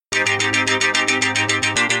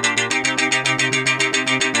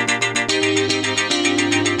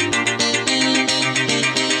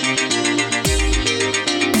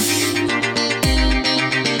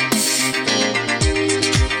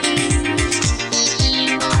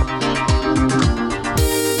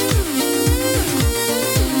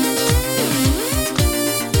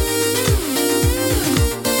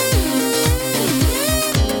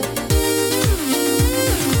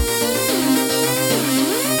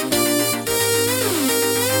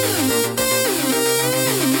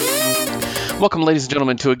Welcome, ladies and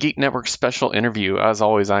gentlemen, to a Geek Network special interview. As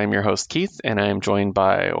always, I am your host, Keith, and I am joined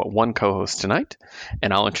by one co host tonight,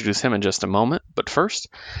 and I'll introduce him in just a moment. But first,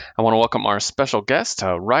 I want to welcome our special guest,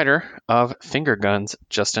 writer of Finger Guns,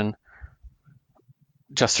 Justin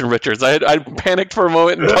Richards. I panicked for a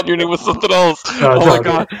moment and thought your name was something else. Oh my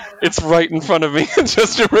God, it's right in front of me,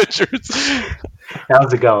 Justin Richards.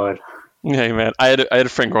 How's it going? Hey man, I had a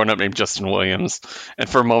friend growing up named Justin Williams, and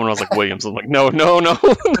for a moment I was like Williams. I'm like, no.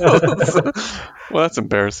 Well, that's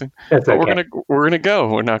embarrassing. That's But okay. we're gonna go.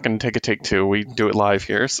 We're not gonna take a take two. We do it live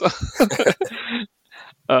here. So,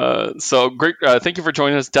 so great. Thank you for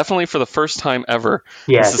joining us. Definitely for the first time ever.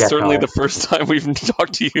 Yeah, This is certainly the definitely. first time we've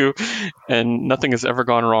talked to you, and nothing has ever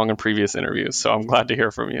gone wrong in previous interviews. So I'm glad to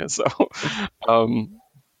hear from you. So,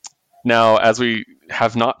 now, as we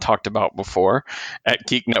have not talked about before, at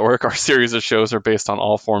Geek Network, our series of shows are based on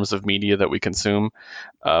all forms of media that we consume.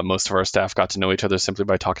 Most of our staff got to know each other simply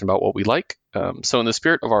by talking about what we like. So, in the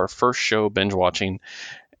spirit of our first show, binge watching,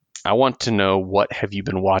 I want to know, what have you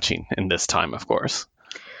been watching in this time, of course?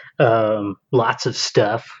 Lots of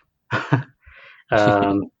stuff.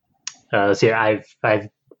 So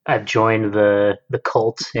I've joined the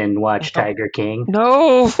cult and watched Tiger King.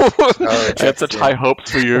 No, Oh, I had such high hopes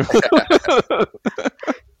for you.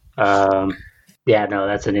 Yeah, no,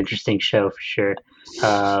 that's an interesting show for sure.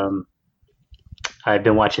 I've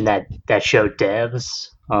been watching that show Devs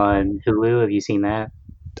on Hulu. Have you seen that?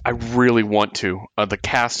 I really want to. The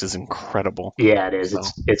cast is incredible. Yeah, it is. So.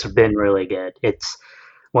 It's been really good. It's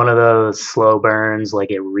one of those slow burns. Like,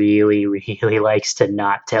 it really, really likes to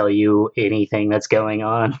not tell you anything that's going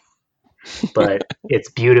on. But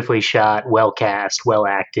it's beautifully shot, well cast, well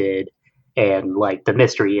acted, and like the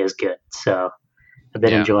mystery is good. So I've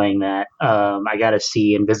been enjoying that. I got to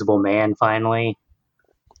see Invisible Man finally.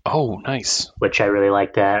 Oh, nice. Which I really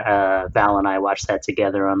like that. Val and I watched that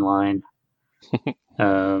together online.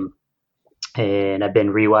 And I've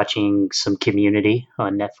been rewatching some Community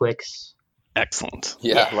on Netflix. Excellent.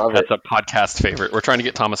 Yeah, love That's it. a podcast favorite. We're trying to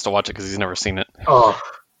get Thomas to watch it because he's never seen it. Oh,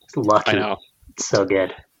 lucky. I know. It's so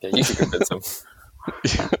good. Yeah, you should convince him.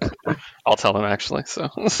 I'll tell him, actually. So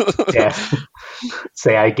Yeah.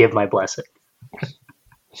 Say I give my blessing.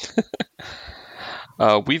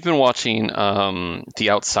 we've been watching The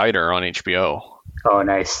Outsider on HBO. Oh,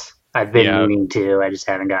 nice. I've been meaning to. I just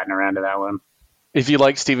haven't gotten around to that one. If you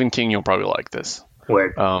like Stephen King, you'll probably like this.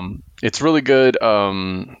 Word. It's really good.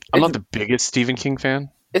 I'm not the biggest Stephen King fan.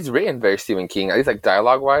 It's written very Stephen King. At least like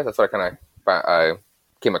dialogue-wise, that's what I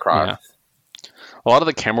came across. Yeah. A lot of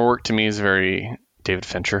the camera work to me is very David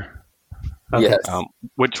Fincher. Okay. Yes.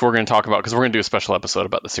 Which we're going to talk about because we're going to do a special episode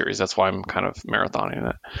about the series. That's why I'm kind of marathoning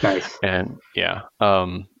it. Nice. And yeah.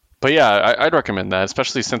 But yeah, I'd recommend that,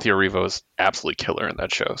 especially Cynthia Erivo is absolutely killer in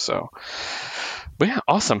that show. So, but yeah,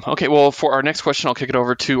 awesome. Okay, well, for our next question, I'll kick it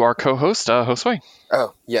over to our co-host, Josue.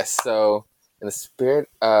 Oh, yes. So, in the spirit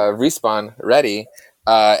of Respawn, ready,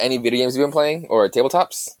 any video games you've been playing or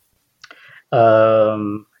tabletops?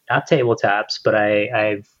 Not tabletops, but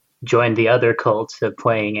I've joined the other cult of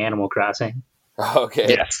playing Animal Crossing. Okay.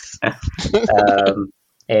 Yes.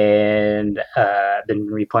 And I've been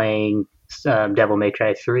replaying Devil May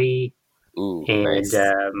Cry 3. Ooh, and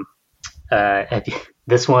nice.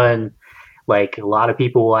 This one, like, a lot of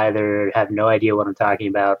people will either have no idea what I'm talking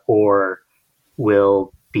about or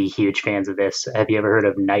will be huge fans of this. Have you ever heard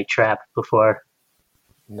of Night Trap before?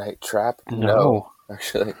 Night Trap? No.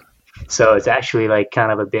 Actually. So it's actually like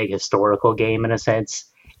kind of a big historical game in a sense.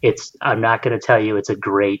 I'm not going to tell you it's a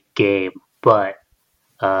great game, but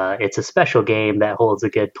it's a special game that holds a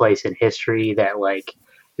good place in history. That like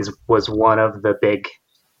was one of the big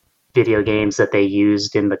video games that they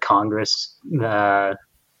used in the Congress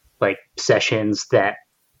like sessions that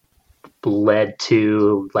led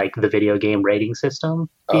to like the video game rating system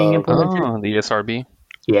being implemented. Oh, the ESRB.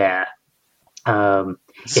 Yeah.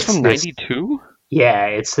 It's from 92? Yeah,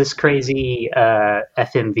 it's this crazy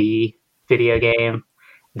FMV video game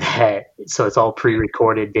so it's all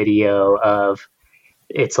pre-recorded video of,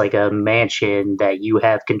 it's like a mansion that you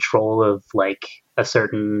have control of, like a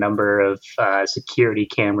certain number of security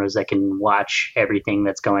cameras that can watch everything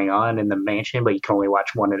that's going on in the mansion, but you can only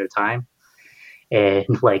watch one at a time. And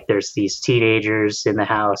like there's these teenagers in the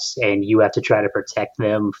house and you have to try to protect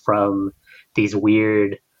them from these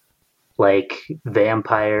weird like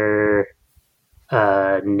vampire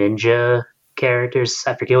ninja characters.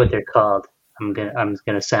 I forget what they're called. I'm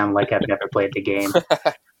gonna sound like I've never played the game.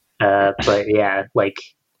 But yeah, like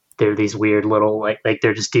they're these weird little like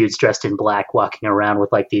they're just dudes dressed in black walking around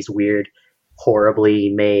with like these weird, horribly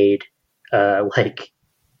made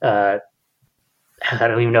I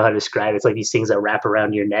don't even know how to describe it. It's like these things that wrap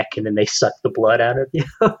around your neck and then they suck the blood out of you.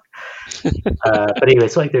 But anyway,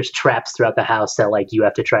 it's like there's traps throughout the house that like you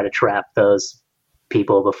have to try to trap those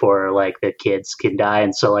people before like the kids can die.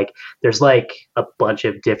 And so like there's like a bunch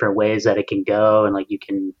of different ways that it can go, and like you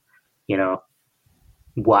can, you know,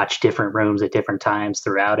 watch different rooms at different times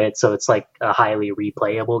throughout it. So it's like a highly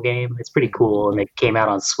replayable game. It's pretty cool, and it came out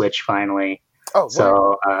on Switch finally. Oh,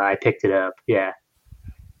 so I picked it up. Yeah.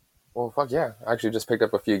 Well, fuck yeah! I actually just picked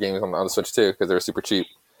up a few games on the Switch too because they were super cheap.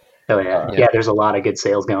 Oh yeah, yeah. There's a lot of good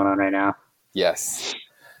sales going on right now. Yes,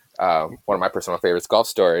 one of my personal favorites, Golf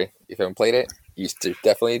Story. If you haven't played it, you should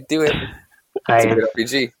definitely do it. It's a good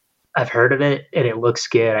RPG. I've heard of it and it looks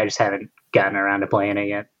good. I just haven't gotten around to playing it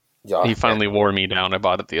yet. Yeah, He finally wore me down. I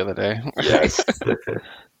bought it the other day. Yes.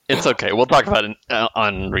 It's okay. We'll talk about it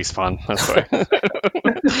on Respawn. That's why.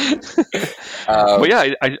 But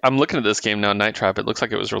yeah, I'm looking at this game now, Night Trap. It looks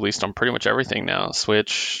like it was released on pretty much everything now.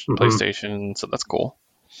 Switch, PlayStation, so that's cool.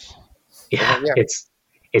 Yeah, it's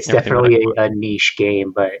definitely a niche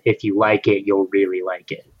game, but if you like it, you'll really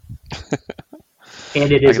like it.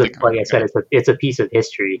 And it is, like I said, it's a piece of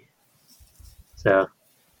history. So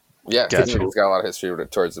yeah, gotcha. It's got a lot of history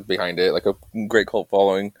towards behind it, like a great cult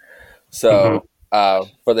following. So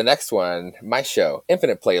for the next one, my show,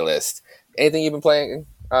 Infinite Playlist. Anything you've been playing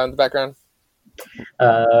in the background?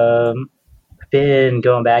 I've been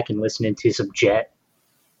going back and listening to some Jet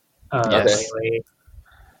lately.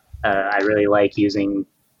 I really like using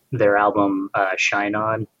their album Shine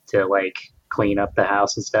On to like clean up the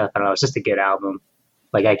house and stuff. I don't know, it's just a good album.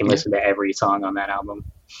 Like I can listen to every song on that album.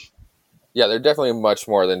 Yeah, they're definitely much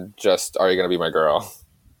more than just Are You Gonna Be My Girl?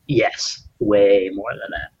 Yes, way more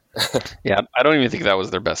than that. Yeah, I don't even think that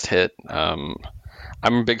was their best hit. I'm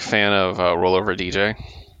a big fan of Rollover DJ.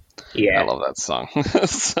 Yeah, I love that song.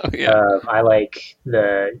 So I like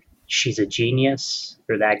She's a Genius,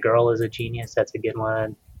 or That Girl Is a Genius. That's a good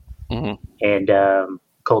one. Mm-hmm. And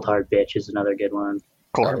Cold Hard Bitch is another good one.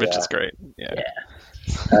 Cold Hard Bitch is great. Yeah.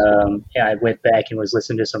 I went back and was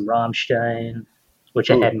listening to some Rammstein, which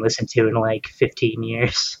I hadn't listened to in like 15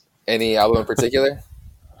 years. Any album in particular?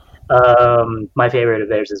 My favorite of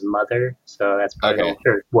theirs is Mother, so that's probably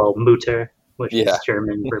Mutter, which is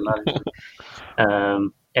German for mother.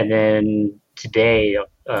 And then today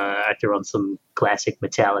I threw on some classic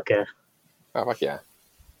Metallica. Oh, fuck yeah.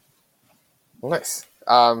 Well, nice.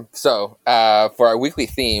 So for our weekly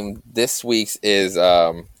theme, this week's is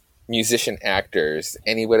musician actors.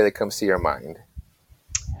 Anybody that comes to your mind?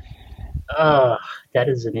 That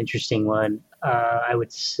is an interesting one. I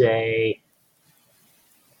would say,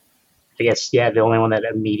 I guess, the only one that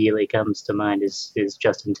immediately comes to mind is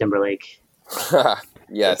Justin Timberlake.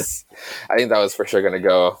 Yes. I think that was for sure going to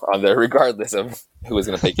go on there regardless of who was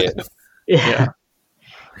going to pick it. Yeah.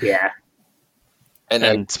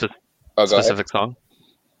 And specific song?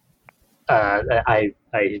 I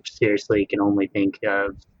seriously can only think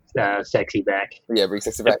of Sexy Back. Yeah, Bring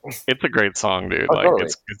Sexy Back. It's a great song, dude. Totally.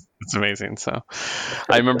 It's amazing. So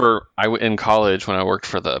I remember in college when I worked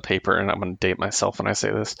for the paper, and I'm going to date myself when I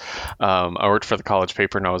say this. I worked for the college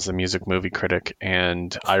paper and I was a music movie critic,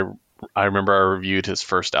 and I remember I reviewed his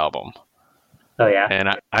first album. Oh yeah. And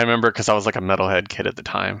I remember because I was like a metalhead kid at the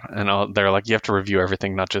time, and they're like, you have to review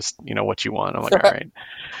everything, not just what you want. I'm like, all right.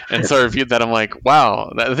 And so I reviewed that. I'm like,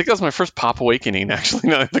 wow, I think that was my first pop awakening. Actually,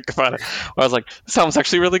 now that I think about it, I was like, this album's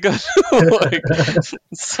actually really good.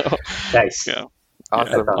 So nice. Yeah,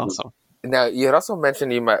 awesome. Now you had also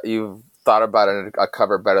mentioned you've thought about a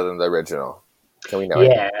cover better than the original. Can we know?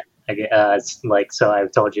 Yeah. It's like, so I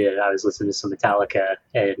told you I was listening to some Metallica,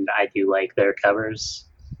 and I do like their covers.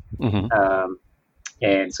 Mm-hmm.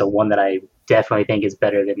 And so one that I definitely think is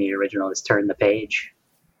better than the original is Turn the Page.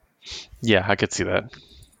 Yeah, I could see that.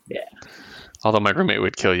 Yeah. Although my roommate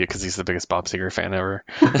would kill you because he's the biggest Bob Seger fan ever.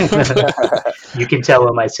 You can tell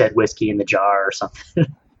him I said whiskey in the jar or something.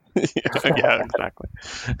 Yeah, exactly.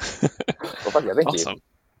 Well, yeah, thank you.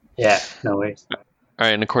 Yeah, no worries. All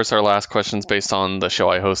right, and of course, our last question is based on the show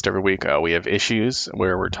I host every week. We have Issues,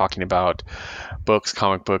 where we're talking about books,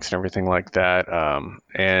 comic books, and everything like that.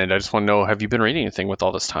 And I just want to know, have you been reading anything with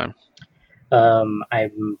all this time?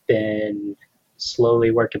 I've been slowly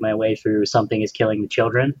working my way through Something is Killing the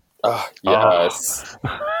Children. Oh, yes.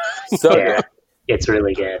 So good. It's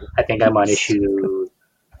really good. I think I'm on issue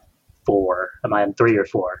 4. Am I on 3 or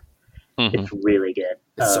 4? Mm-hmm. It's really good.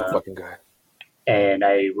 It's so fucking good. And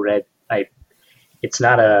it's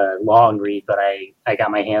not a long read, but I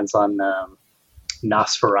got my hands on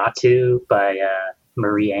Nosferatu by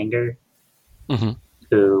Marie Enger,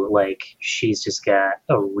 who, she's just got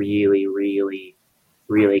a really, really,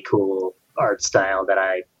 really cool art style that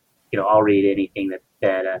I I'll read anything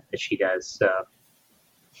that she does. So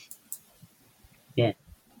yeah,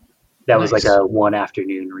 that was like a one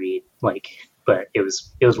afternoon read, but it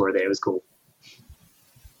was worth it. It was cool.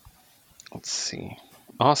 Let's see.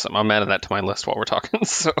 Awesome. I'm adding that to my list while we're talking.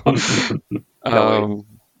 So,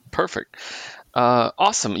 perfect.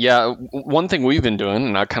 Awesome. Yeah. One thing we've been doing,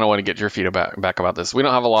 and I kind of want to get your feedback back about this. We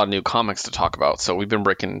don't have a lot of new comics to talk about, so we've been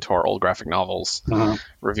breaking into our old graphic novels,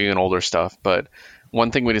 reviewing older stuff. But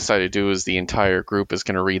one thing we decided to do is the entire group is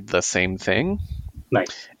going to read the same thing.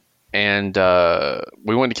 Nice. And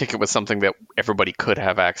we wanted to kick it with something that everybody could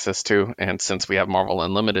have access to. And since we have Marvel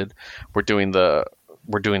Unlimited, we're doing the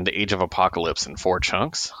Age of Apocalypse in 4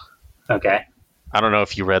 chunks. Okay. I don't know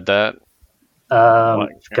if you read that.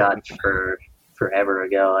 God, forever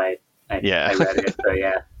ago, I read it. So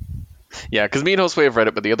yeah. Yeah, because me and Josue have read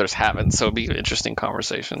it, but the others haven't. So it'd be an interesting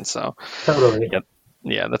conversation. So totally. Yep.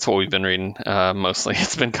 Yeah, that's what we've been reading mostly.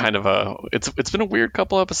 It's been kind of it's been a weird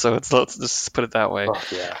couple episodes. Let's just put it that way. Oh,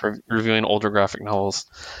 yeah. Reviewing older graphic novels.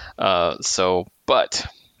 But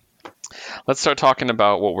let's start talking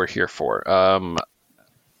about what we're here for.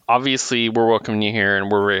 Obviously, we're welcoming you here,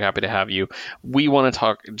 and we're very happy to have you. We want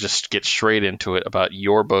to just get straight into it about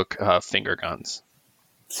your book, Finger Guns.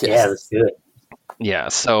 Yes. Yeah, let's do it. Yeah,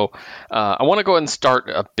 so I want to go ahead and start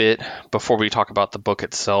a bit before we talk about the book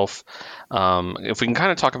itself. If we can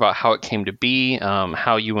kind of talk about how it came to be,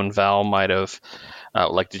 how you and Val might have,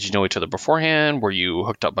 did you know each other beforehand? Were you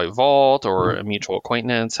hooked up by Vault or a mutual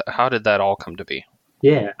acquaintance? How did that all come to be?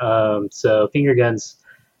 Yeah, so Finger Guns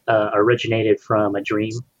originated from a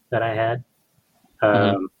dream that I had,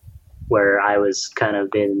 where I was kind of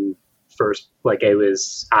in first,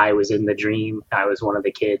 I was in the dream. I was one of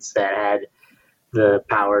the kids that had the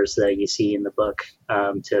powers that you see in the book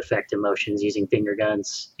to affect emotions using finger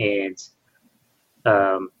guns. And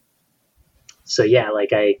so yeah,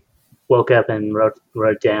 I woke up and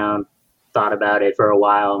wrote down, thought about it for a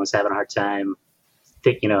while, and was having a hard time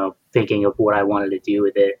thinking of what I wanted to do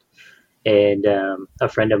with it. And a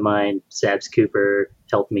friend of mine, Sabs Cooper,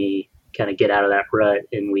 helped me kind of get out of that rut,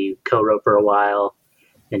 and we co-wrote for a while.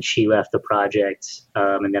 And she left the project,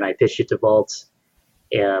 and then I pitched it to Vault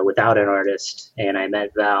without an artist, and I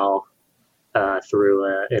met Val through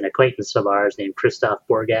an acquaintance of ours named Christoph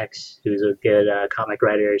Borgax, who's a good comic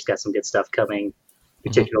writer. He's got some good stuff coming.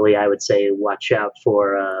 Particularly, I would say watch out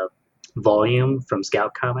for Volume from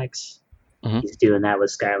Scout Comics. He's doing that with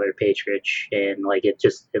Skylar Patridge, and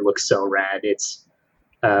it looks so rad. It's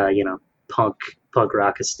punk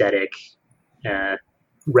rock aesthetic,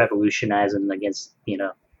 revolutionizing against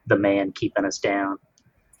the man keeping us down.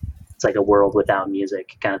 It's like a world without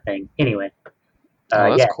music kind of thing. Anyway,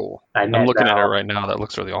 that's cool. I'm looking at it right now. That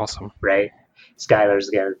looks really awesome. Right, Skylar's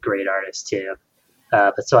a great artist too.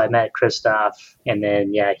 But so I met Christoph, and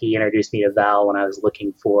then he introduced me to Val when I was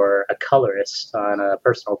looking for a colorist on a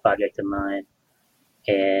personal project of mine.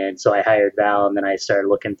 And so I hired Val, and then I started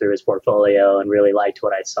looking through his portfolio and really liked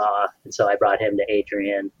what I saw. And so I brought him to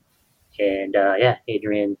Adrian, and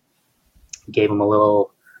Adrian gave him a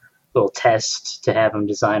little test to have him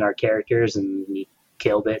design our characters, and he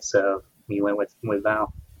killed it. So we went with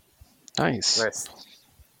Val. Nice.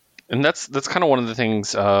 And that's kind of one of the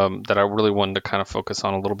things that I really wanted to kind of focus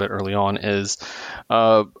on a little bit early on is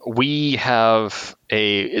we have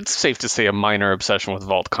it's safe to say, a minor obsession with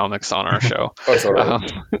Vault Comics on our show.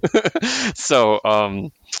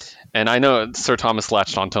 And I know Sir Thomas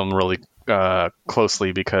latched onto them really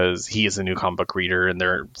closely because he is a new comic book reader, and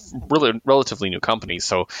they're really relatively new company,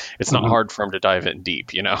 so it's not hard for him to dive in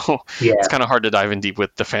deep. It's kind of hard to dive in deep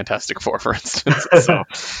with the Fantastic Four, for instance. So,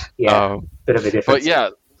 bit of a difference. But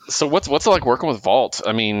yeah. So what's it like working with Vault?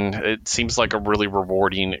 I mean, it seems like a really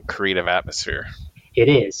rewarding, creative atmosphere. It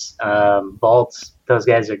is. Vault, those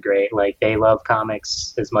guys are great. They love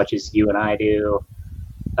comics as much as you and I do.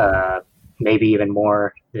 Maybe even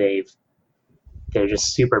more. They're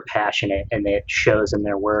just super passionate, and it shows in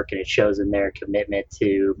their work, and it shows in their commitment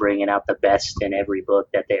to bringing out the best in every book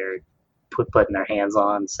that they're putting their hands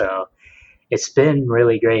on. So it's been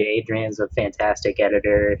really great. Adrian's a fantastic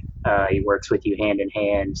editor. He works with you hand in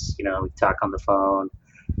hand. We talk on the phone,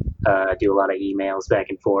 do a lot of emails back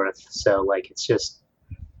and forth. So it's just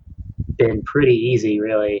been pretty easy,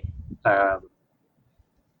 really.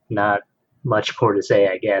 Not much more to say,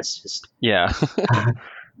 I guess. Just yeah.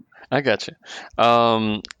 I got you.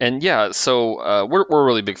 So we're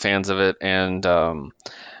really big fans of it, and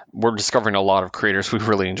we're discovering a lot of creators we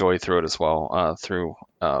really enjoy through it as well, through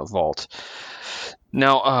Vault.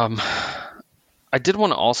 Now, I did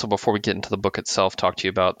want to also, before we get into the book itself, talk to you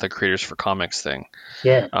about the Creators for Comics thing.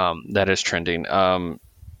 Yeah. That is trending.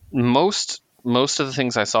 Most most of the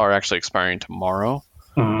things I saw are actually expiring tomorrow.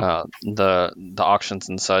 The auctions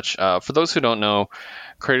and such. For those who don't know,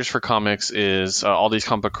 Creators for Comics is all these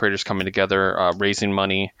comic book creators coming together, raising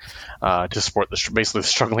money to support basically the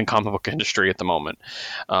struggling comic book industry at the moment.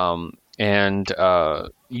 And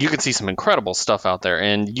you can see some incredible stuff out there,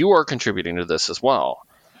 and you are contributing to this as well.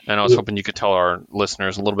 And I was hoping you could tell our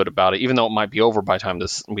listeners a little bit about it, even though it might be over by the time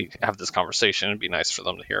we have this conversation. It'd be nice for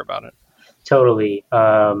them to hear about it. Totally.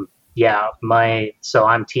 So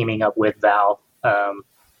I'm teaming up with Val,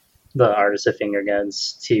 the artist of Finger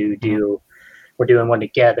Guns, to do. We're doing one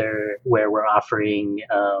together where we're offering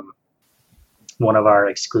one of our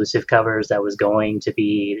exclusive covers that was going to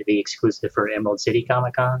be the exclusive for Emerald City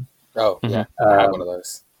Comic Con. Oh yeah, I have one of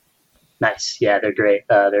those. Nice, yeah, they're great.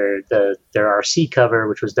 They're our C cover,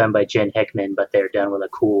 which was done by Jen Hickman, but they're done with a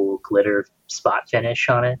cool glitter spot finish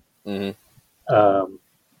on it. Mm-hmm.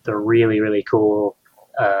 They're really, really cool.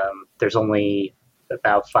 There's only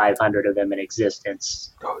about 500 of them in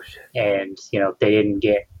existence. Oh shit! And they didn't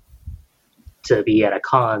get to be at a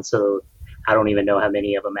con, so I don't even know how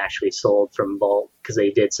many of them actually sold from Vault, because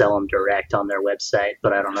they did sell them direct on their website,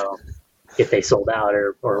 but I don't know if they sold out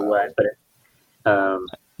or what. But I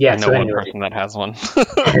know one person that has one.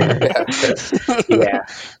 Yeah,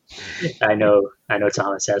 I know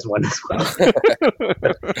Thomas has one as well.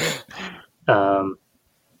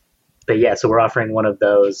 But yeah, so we're offering one of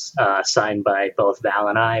those signed by both Val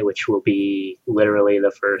and I, which will be literally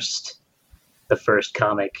the first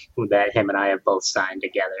comic that him and I have both signed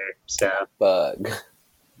together. So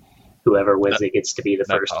whoever wins it gets to be the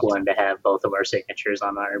first one to have both of our signatures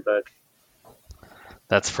on our book.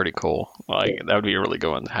 That's pretty cool. That would be a really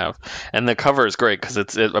good one to have. And the cover is great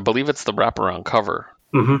because I believe it's the wraparound cover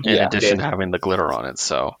in addition to having the glitter on it.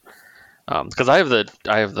 So, because I have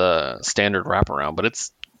the standard wraparound, but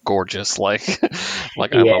it's gorgeous. I love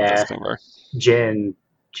this cover. Jen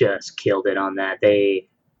just killed it on that. They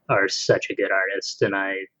are such a good artist, and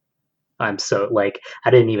I'm so I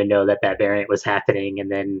didn't even know that variant was happening,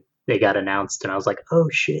 and then they got announced, and I was like, oh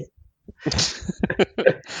shit.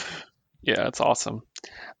 Yeah, it's awesome.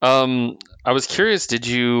 I was curious, did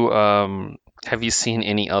you have you seen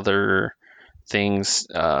any other things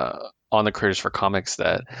on the Creators for Comics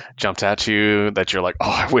that jumped at you that you're like, oh,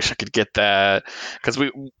 I wish I could get that? Because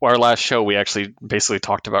our last show, we actually basically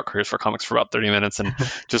talked about Creators for Comics for about 30 minutes and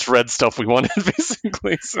just read stuff we wanted,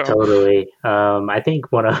 basically. So. Totally. I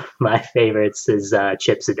think one of my favorites is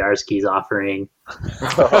Chip Zdarsky's offering,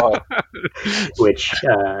 which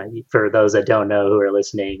for those that don't know who are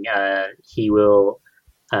listening, he will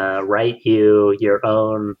write you your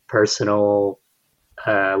own personal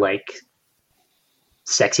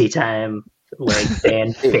sexy time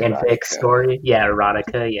fanfic story,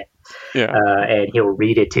 erotica, and he'll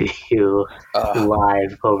read it to you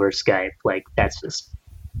live over Skype. That's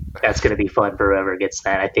gonna be fun for whoever gets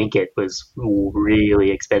that. I think it was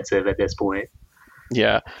really expensive at this point.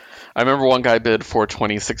 Yeah, I remember one guy bid for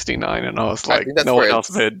 $20.69, and I was like, no one else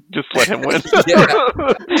bid, just let him win.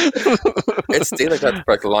 It's stayed like that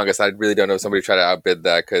for the longest. I really don't know if somebody tried to outbid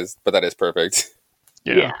that, but that is perfect.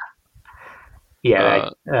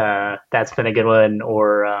 That's been a good one.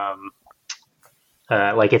 Or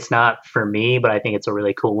it's not for me, but I think it's a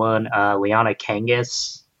really cool one. Liana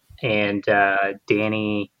Kangas and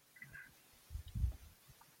Danny.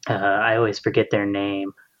 I always forget their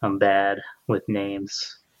name. I'm bad with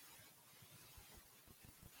names.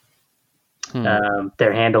 Their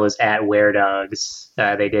handle is @WereDogs.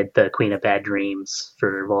 They did the Queen of Bad Dreams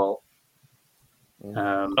for Vault.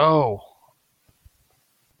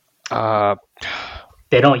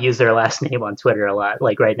 They don't use their last name on Twitter a lot.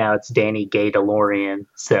 Like right now, it's Danny Gay DeLorean,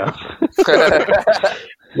 so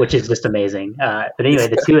which is just amazing. But anyway,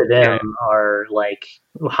 the two of them are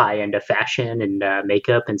high into fashion and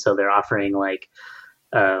makeup, and so they're offering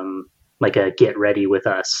a get ready with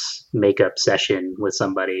us makeup session with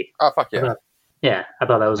somebody. Oh fuck yeah! I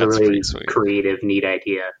thought that was a really creative, neat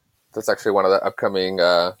idea. That's actually one of the upcoming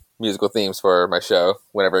musical themes for my show.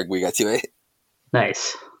 Whenever we get to it.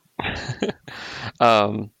 Nice.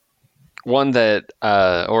 One that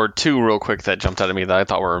or two real quick that jumped out at me that I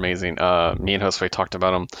thought were amazing. Me and Josue talked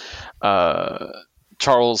about them.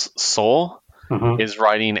 Charles Soule is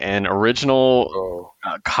writing an original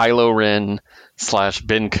Kylo Ren /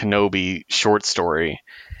 Ben Kenobi short story,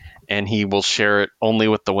 and he will share it only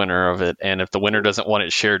with the winner of it, and if the winner doesn't want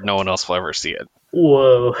it shared, no one else will ever see it.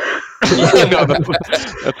 Whoa.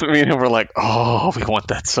 That's what me and him were like, oh, we want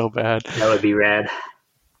that so bad. That would be rad.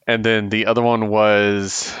 And then the other one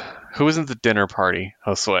was, who was in the dinner party,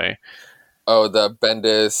 Josue? Oh, the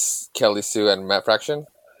Bendis, Kelly Sue, and Matt Fraction?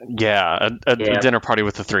 Yeah, a dinner party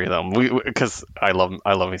with the three of them. Because I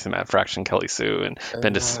love me some Matt Fraction, Kelly Sue, and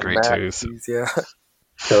Bendis is great too. So. Yeah,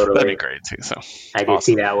 totally. That'd be great too. So I did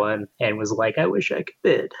see that one and was like, I wish I could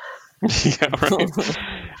bid. Yeah, right.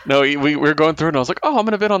 No, we were going through, and I was like, "Oh, I'm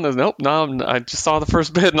gonna bid on this." Nope, no, I just saw the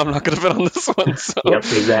first bid, and I'm not gonna bid on this one. So. Yep,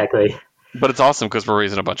 exactly. But it's awesome because we're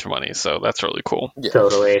raising a bunch of money, so that's really cool. Yeah.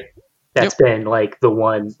 Totally. That's been like the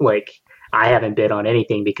one, like, I haven't bid on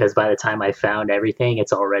anything because by the time I found everything,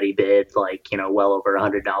 it's already bid like, well over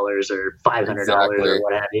 $100 or $500 or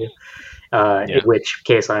what have you. In which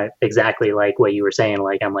case, exactly like what you were saying,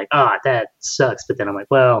 like, I'm like, that sucks. But then I'm like,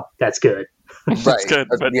 well, that's good. That's good,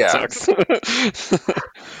 but it sucks.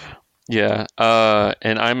 Yeah.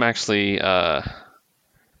 And I'm actually,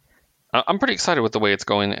 I'm pretty excited with the way it's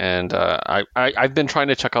going, and I've been trying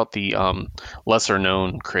to check out the lesser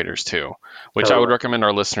known creators too, which I would recommend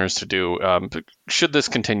our listeners to do. Should this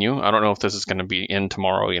continue, I don't know if this is going to be in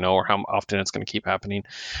tomorrow, or how often it's going to keep happening,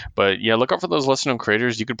 but yeah, look out for those lesser known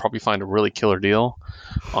creators. You could probably find a really killer deal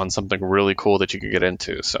on something really cool that you could get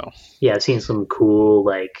into. So yeah, I've seen some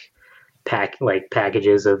cool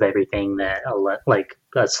packages of everything that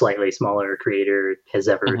a slightly smaller creator has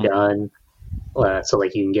ever done. So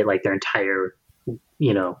like you can get like their entire,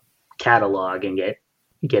 catalog and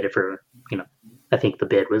get it for, I think the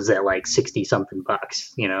bid was at like 60 something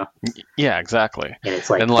bucks, Yeah, exactly. And it's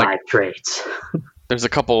like 5 trades. There's a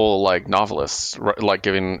couple like novelists like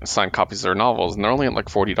giving signed copies of their novels, and they're only at like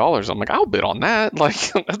 $40. I'm like, I'll bid on that.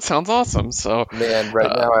 Like that sounds awesome. So man,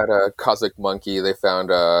 right now at Cosmic Monkey, they found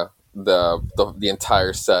the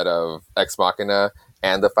entire set of Ex Machina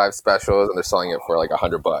and the 5 specials, and they're selling it for like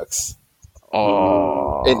 $100.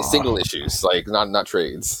 Oh, in single issues, like not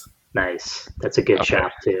trades. Nice. That's a good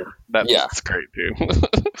shop too. That's great, dude.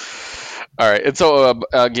 All right, and so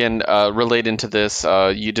again, related to this,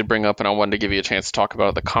 you did bring up, and I wanted to give you a chance to talk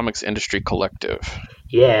about the Comics Industry Collective.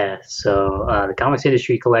 Yeah, so the Comics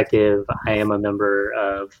Industry Collective, I am a member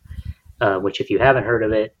of, which if you haven't heard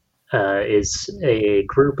of it, is a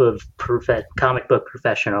group of comic book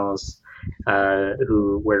professionals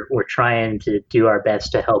who we're trying to do our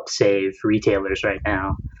best to help save retailers right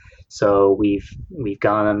now. So we've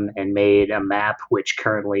gone and made a map which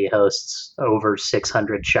currently hosts over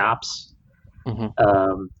 600 shops,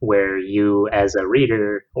 where you as a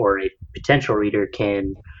reader or a potential reader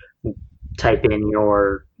can type in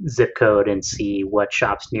your zip code and see what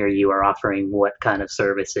shops near you are offering what kind of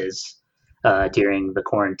services during the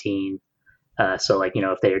quarantine. So like,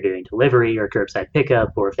 if they're doing delivery or curbside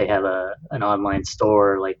pickup, or if they have an online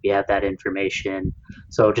store, like we have that information.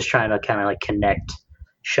 So just trying to kind of like connect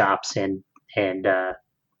shops and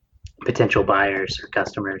potential buyers or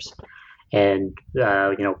customers. And,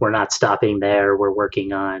 we're not stopping there. We're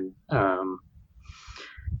working on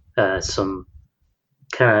some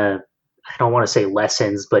kind of, I don't want to say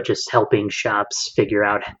lessons, but just helping shops figure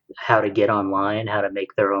out how to get online, how to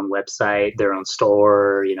make their own website, their own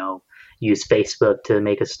store, use Facebook to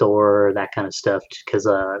make a store, that kind of stuff. Because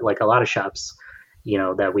like a lot of shops,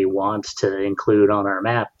 that we want to include on our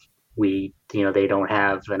map, they don't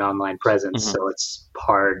have an online presence, so it's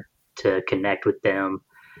hard to connect with them,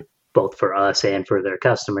 both for us and for their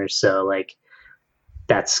customers. So like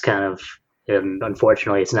that's kind of,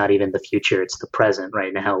 unfortunately, it's not even the future, it's the present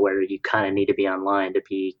right now, where you kind of need to be online to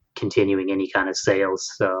be continuing any kind of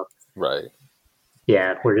sales. So right,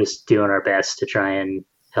 yeah, we're just doing our best to try and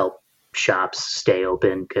help shops stay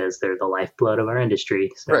open because they're the lifeblood of our industry.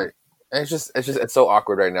 So. Right, and it's so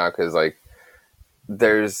awkward right now because like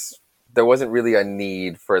there wasn't really a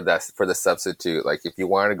need for the substitute. Like if you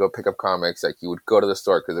wanted to go pick up comics, like you would go to the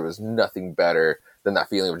store because there was nothing better than that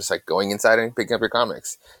feeling of just like going inside and picking up your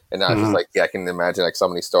comics. And now it's just like, I can imagine like so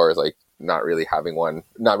many stores like not really having a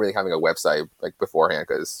website like beforehand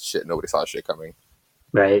because nobody saw shit coming.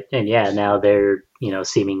 Right, and yeah, now they're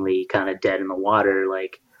seemingly kind of dead in the water.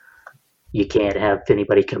 Like you can't have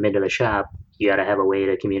anybody come into the shop. You got to have a way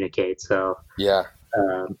to communicate. So yeah,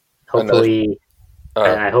 hopefully.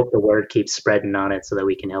 I hope the word keeps spreading on it so that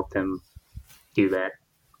we can help them do that.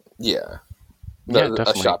 Yeah.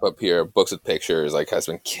 Definitely. A shop up here, Books with Pictures, like has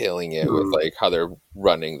been killing it with like how they're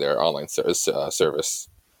running their online service.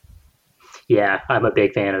 Yeah, I'm a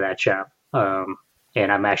big fan of that shop. And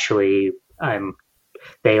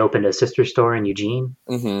they opened a sister store in Eugene.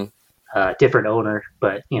 Different owner,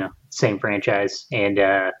 but same franchise. And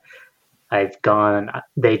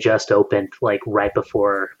they just opened like right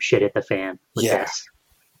before shit hit the fan with this,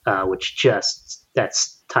 which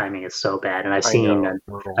that's timing is so bad. And I've seen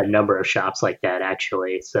a number of shops like that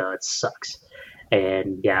actually, so it sucks.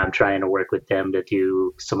 And yeah, I'm trying to work with them to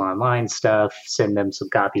do some online stuff, send them some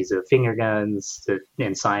copies of Finger Guns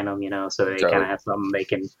and sign them, so they kind of have something they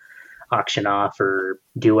can auction off or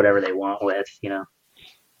do whatever they want with,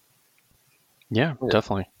 Yeah,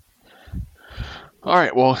 definitely. All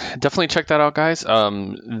right, well, definitely check that out, guys.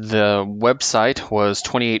 The website was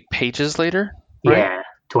 28 pages later, right? Yeah,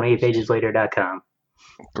 28pageslater.com.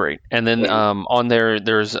 Great. And then on there,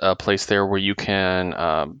 there's a place there where you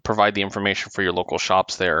can provide the information for your local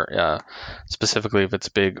shops there, specifically if it's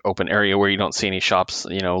a big open area where you don't see any shops,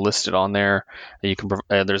 listed on there. You can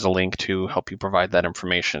there's a link to help you provide that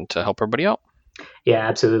information to help everybody out. Yeah,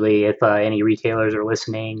 absolutely. If any retailers are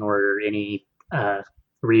listening or any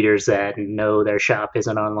readers that know their shop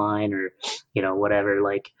isn't online or, whatever,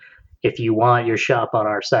 like if you want your shop on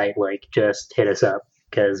our site, like just hit us up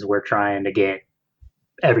because we're trying to get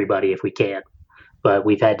everybody if we can, but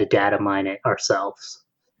we've had to data mine it ourselves.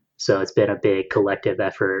 So it's been a big collective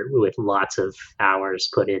effort with lots of hours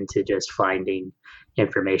put into just finding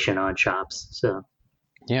information on shops. So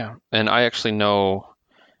yeah, and I actually know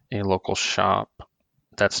a local shop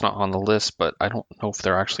that's not on the list, but I don't know if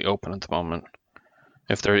they're actually open at the moment,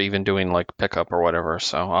 if they're even doing like pickup or whatever.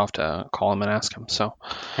 So I'll have to call them and ask them. So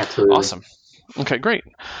absolutely awesome. Okay, great.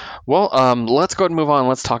 Well, let's go ahead and move on.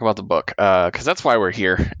 Let's talk about the book because that's why we're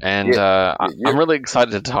here, and I'm really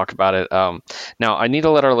excited to talk about it. Now, I need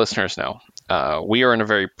to let our listeners know we are in a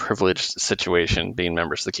very privileged situation being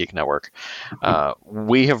members of the Geek Network.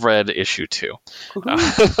 We have read issue 2,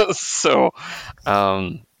 so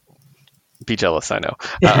be jealous, I know.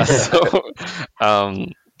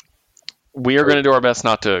 We are going to do our best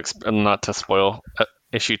not to spoil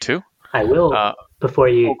issue 2. I will. Before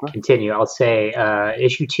you continue, I'll say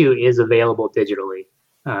issue 2 is available digitally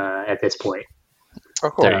at this point.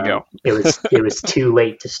 Oh, cool. There you go. It was too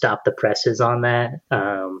late to stop the presses on that,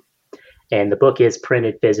 and the book is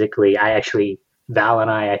printed physically. Val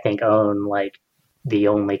and I think own like the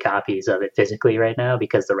only copies of it physically right now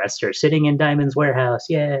because the rest are sitting in Diamond's warehouse.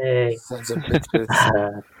 Yay!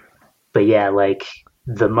 But yeah, like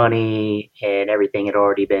the money and everything had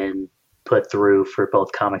already been put through for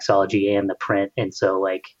both Comixology and the print, and so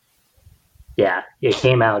like yeah, it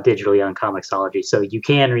came out digitally on Comixology, so you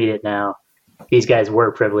can read it now. These guys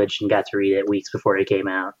were privileged and got to read it weeks before it came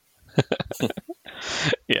out.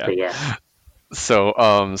 Yeah.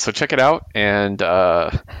 So check it out, and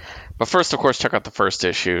but first, of course, check out the first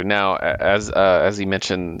issue. Now, as he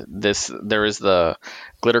mentioned, there is the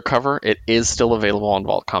glitter cover. It is still available on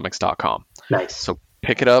vaultcomics.com. Nice. So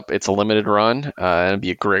pick it up. It's a limited run, and it'd be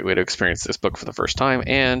a great way to experience this book for the first time.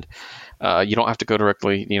 And you don't have to go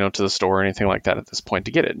directly, to the store or anything like that at this point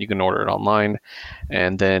to get it. You can order it online,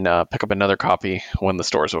 and then pick up another copy when the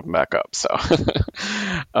stores open back up.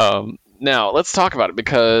 So, now let's talk about it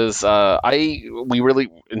because we really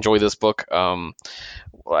enjoy this book.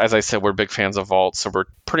 As I said, we're big fans of Vault, so we're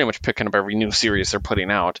pretty much picking up every new series they're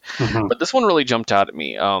putting out. Mm-hmm. But this one really jumped out at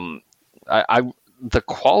me. The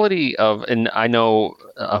quality of, and I know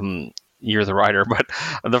you're the writer, but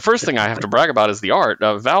the first thing I have to brag about is the art.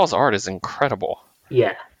 Val's art is incredible.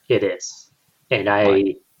 Yeah, it is, and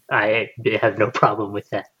I have no problem with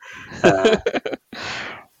that.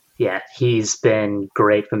 Yeah, he's been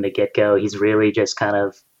great from the get-go. He's really just kind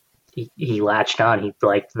of he latched on. He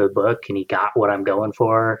liked the book, and he got what I'm going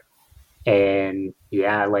for. And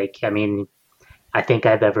yeah, like I mean, I think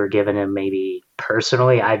I've ever given him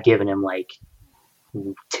I've given him like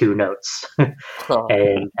 2 notes.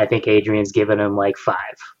 And I think Adrian's given him like 5.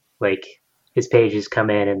 Like his pages come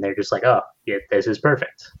in and they're just like, oh yeah, this is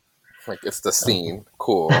perfect. Like it's the scene.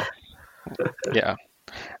 Cool. Yeah.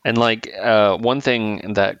 And like one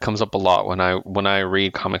thing that comes up a lot when I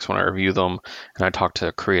read comics, when I review them and I talk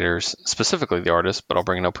to creators, specifically the artists, but I'll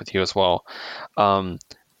bring it up with you as well.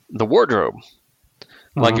 The wardrobe.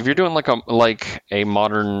 Mm-hmm. Like if you're doing like a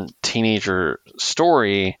modern teenager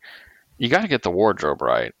story, you got to get the wardrobe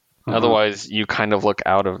right. Mm-hmm. Otherwise, you kind of look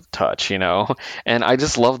out of touch, And I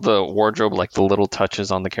just love the wardrobe, like the little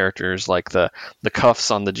touches on the characters, like the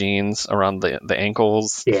cuffs on the jeans around the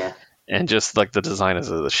ankles. Yeah. And just like the design of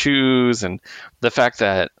the shoes and the fact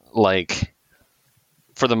that, like,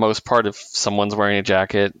 for the most part, if someone's wearing a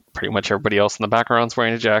jacket, pretty much everybody else in the background's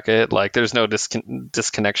wearing a jacket. Like, there's no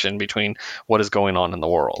disconnection between what is going on in the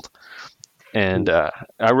world. And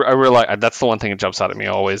I realize that's the one thing that jumps out at me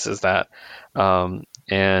always is that.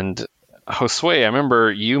 And Josue, I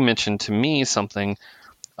remember you mentioned to me something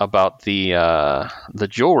about the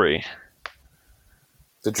jewelry.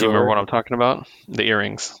 Do you remember what I'm talking about? The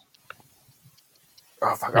earrings.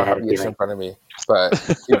 Oh, fuck, I have this in front of me. But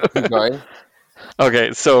keep going.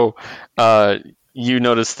 Okay, so You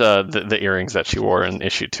noticed the earrings that she wore in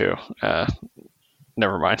issue 2.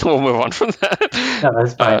 Never mind. We'll move on from that. No,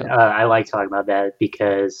 that's fine. I like talking about that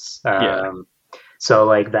because so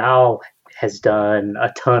like Val has done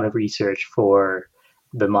a ton of research for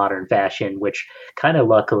the modern fashion, which kind of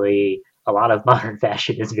luckily a lot of modern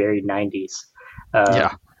fashion is very 90s.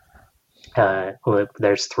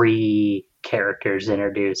 There's 3 characters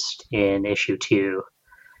introduced in issue 2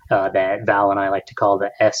 that Val and I like to call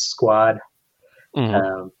the S Squad,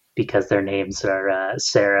 because their names are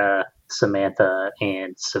Sarah, Samantha,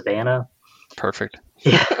 and Savannah. Perfect.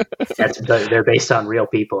 Yeah, they're based on real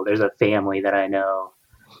people. There's a family that I know.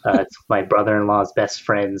 It's my brother-in-law's best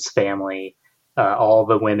friend's family. All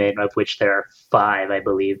the women, of which there are 5, I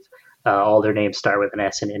believe, all their names start with an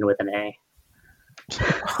S and end with an A.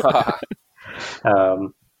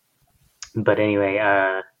 But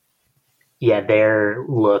anyway, their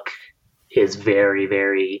look is very,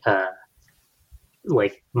 very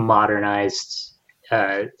like modernized.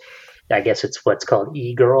 I guess it's what's called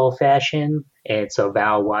e-girl fashion. And so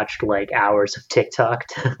Val watched like hours of TikTok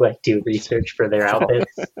to like do research for their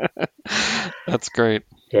outfits. That's great.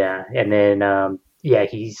 Yeah. And then,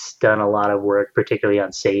 he's done a lot of work, particularly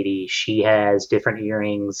on Sadie. She has different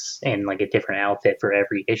earrings and like a different outfit for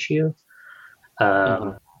every issue.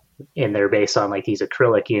 And they're based on like these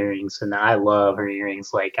acrylic earrings. And I love her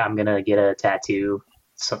earrings. Like I'm going to get a tattoo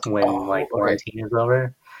when quarantine is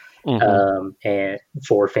over. And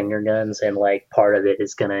 4 finger guns, and like part of it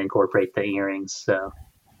is going to incorporate the earrings. So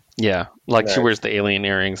yeah, like she wears the alien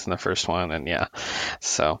earrings in the first one, and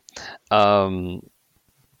so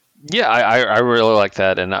I really like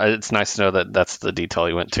that, and it's nice to know that that's the detail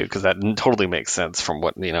you went to, because that totally makes sense from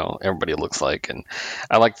what everybody looks like. And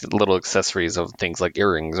I like the little accessories of things like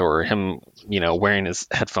earrings, or him wearing his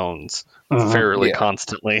headphones fairly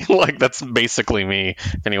constantly. Like that's basically me.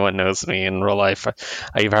 If anyone knows me in real life, I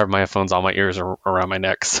even have my headphones on my ears or around my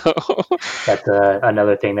neck. So that's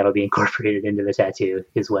another thing that'll be incorporated into the tattoo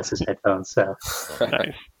is Wes's headphones. So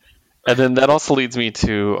nice. And then that also leads me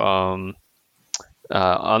to on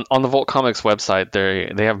the Volt Comics website,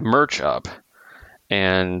 they have merch up,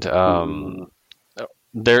 and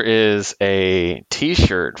there is a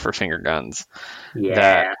T-shirt for Finger Guns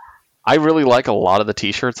that I really like. A lot of the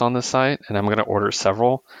T-shirts on this site, and I'm going to order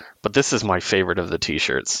several, but this is my favorite of the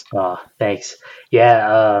T-shirts. Oh, thanks.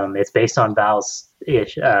 Yeah, it's based on Val's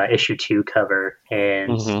issue 2 cover,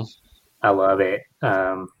 and I love it.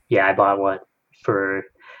 I bought one for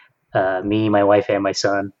me, my wife, and my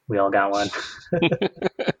son. We all got one.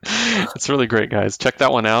 It's really great, guys. Check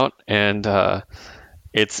that one out, and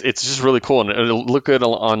it's just really cool, and it'll look good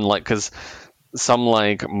on because some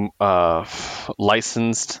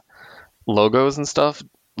licensed logos and stuff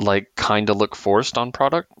kind of look forced on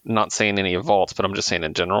product. Not saying any of Vault's, but I'm just saying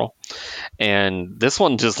in general. And this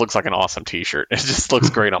one just looks like an awesome T-shirt. It just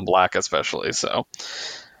looks great on black, especially. So.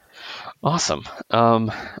 Awesome.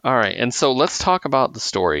 All right. And so let's talk about the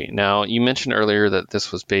story. Now, you mentioned earlier that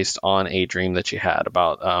this was based on a dream that you had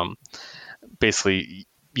about basically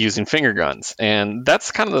using finger guns. And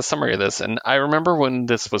that's kind of the summary of this. And I remember when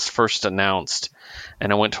this was first announced,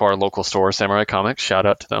 and I went to our local store, Samurai Comics, shout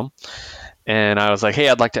out to them. And I was like, hey,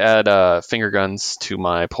 I'd like to add finger guns to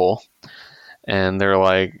my pull. And they're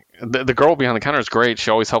like, the girl behind the counter is great.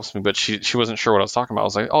 She always helps me, but she wasn't sure what I was talking about. I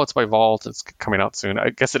was like, oh, it's by Vault. It's coming out soon.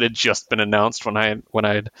 I guess it had just been announced when I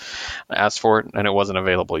had asked for it, and it wasn't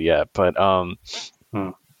available yet. But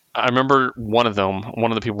I remember one of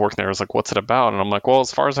the people working there was like, what's it about? And I'm like, well,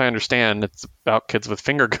 as far as I understand, it's about kids with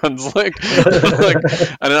finger guns. And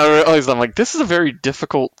I realized, I'm like, this is a very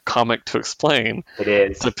difficult comic to explain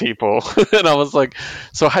to people. And I was like,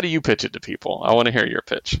 so how do you pitch it to people? I want to hear your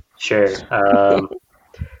pitch. Sure.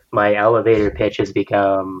 My elevator pitch has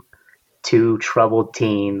become 2 troubled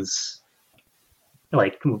teens,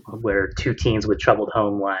 where 2 teens with troubled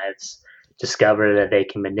home lives discover that they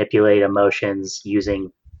can manipulate emotions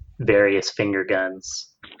using various finger guns.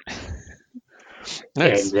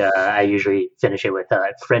 Nice. And I usually finish it with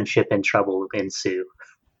friendship and trouble ensue.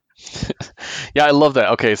 Yeah, I love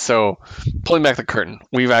that. Okay, so pulling back the curtain,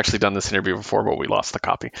 we've actually done this interview before, but we lost the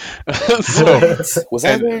copy. Was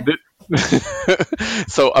that there?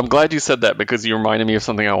 So I'm glad you said that, because you reminded me of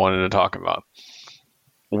something I wanted to talk about.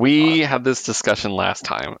 We had this discussion last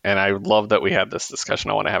time, and I love that we had this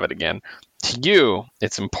discussion. I want to have it again. To you,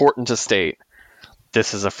 it's important to state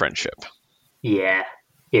this is a friendship. Yeah,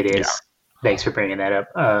 it is. Yeah. Thanks for bringing that up.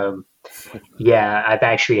 I've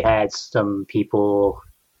actually had some people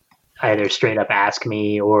either straight up ask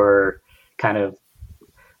me or kind of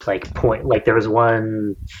point. Like there was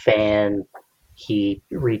one fan. he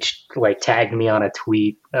tagged me on a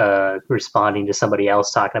tweet responding to somebody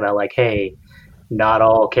else talking about like, hey, not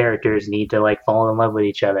all characters need to like fall in love with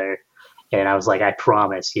each other. And I was like, I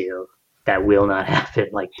promise you that will not happen.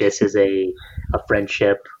 Like, this is a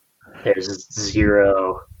friendship. There's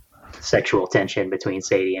zero sexual tension between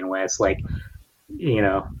Sadie and Wes. Like, you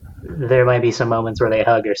know, there might be some moments where they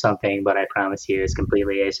hug or something, but I promise you it's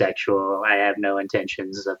completely asexual. I have no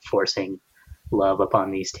intentions of forcing love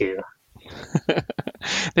upon these two.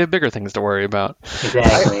 They have bigger things to worry about.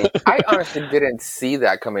 Exactly. I honestly didn't see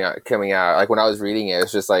that coming out. Like when I was reading it,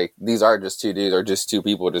 it's just like these are just two dudes or just two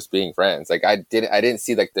people just being friends. Like I didn't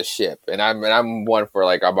see like the ship, and I'm one for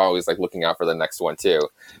like I'm always like looking out for the next one too.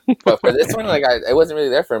 But for this one, like it wasn't really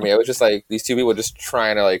there for me. It was just like these two people just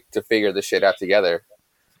trying to like to figure the shit out together.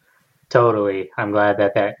 Totally. I'm glad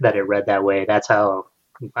that it read that way. That's how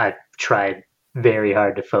I tried very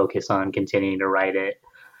hard to focus on continuing to write it.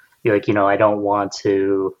 Like, you know, I don't want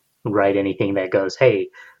to write anything that goes, hey,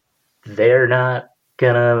 they're not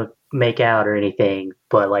gonna make out or anything,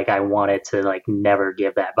 but like I want it to like never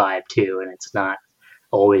give that vibe too, and it's not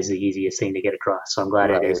always the easiest thing to get across. So I'm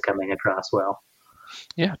glad it is coming across well.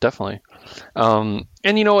 Yeah, definitely. And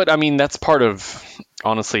you know what? I mean, that's part of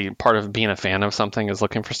being a fan of something is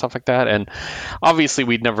looking for stuff like that. And obviously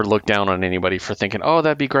we'd never look down on anybody for thinking, oh,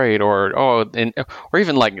 that'd be great. Or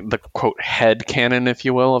even like the quote head canon, if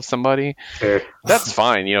you will, of somebody. Sure. That's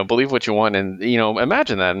fine. You know, believe what you want and, you know,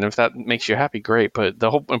 imagine that. And if that makes you happy, great. But the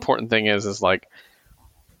whole important thing is like,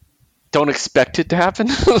 don't expect it to happen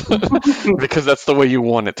because that's the way you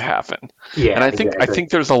want it to happen. Yeah. And I think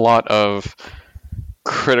there's a lot of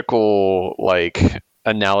critical like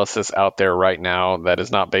analysis out there right now that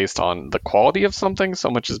is not based on the quality of something so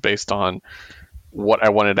much as based on what I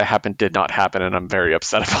wanted to happen did not happen, and I'm very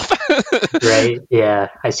upset about that. Right. Yeah,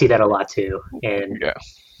 I see that a lot too, and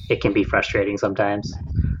it can be frustrating sometimes.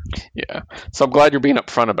 Yeah, so I'm glad you're being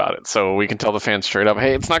upfront about it so we can tell the fans straight up,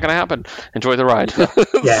 hey, it's not going to happen, enjoy the ride.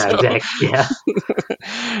 Yeah. Exactly. Yeah.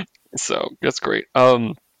 So that's great.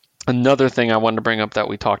 Another thing I wanted to bring up that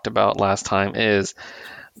we talked about last time is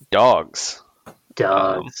dogs.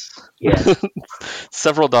 Yeah.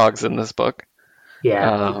 Several dogs in this book.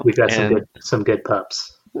 Yeah, we've got some good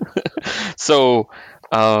pups. So,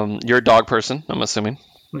 you're a dog person, I'm assuming.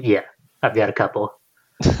 Yeah, I've got a couple.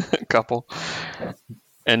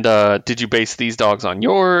 And did you base these dogs on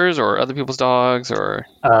yours or other people's dogs or?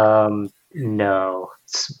 No.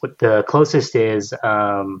 The closest is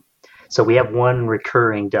so we have one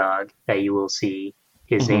recurring dog that you will see.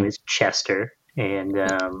 His name is Chester, and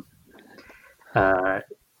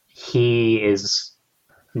he is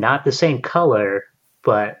not the same color,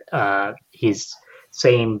 but he's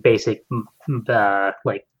same basic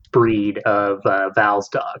like breed of Val's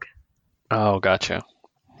dog. Oh, gotcha.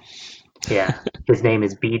 Yeah, his name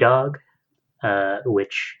is B-Dog,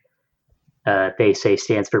 which they say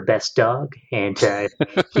stands for best dog, and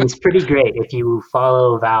he's pretty great. If you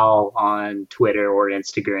follow Val on Twitter or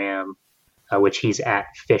Instagram, which he's at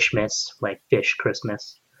Fishmas, like Fish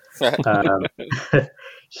Christmas,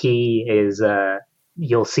 he is.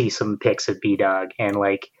 You'll see some pics of B-Dog, and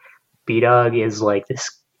like B-Dog is like this.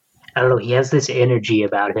 I don't know. He has this energy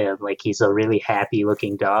about him. Like he's a really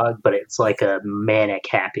happy-looking dog, but it's like a manic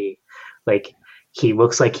happy. Like he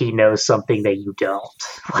looks like he knows something that you don't.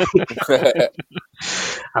 Like,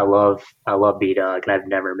 I love B-Dog, and I've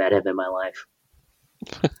never met him in my life.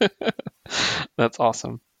 That's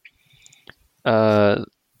awesome.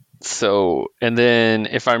 So, and then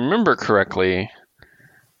if I remember correctly,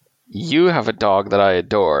 you have a dog that I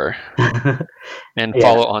adore and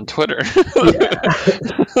follow on Twitter.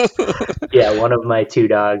 Yeah, one of my two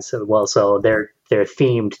dogs. Well, so they're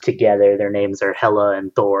themed together. Their names are Hella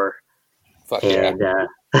and Thor. Fuck and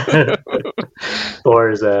Thor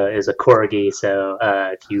is a corgi. So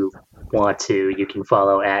if you want to, you can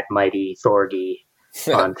follow at Mighty Thorgy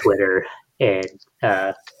on Twitter and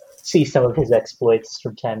see some of his exploits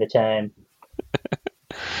from time to time.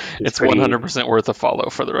 It's 100% worth a follow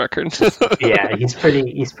for the record. Yeah, he's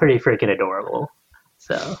pretty freaking adorable.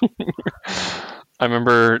 So I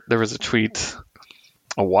remember there was a tweet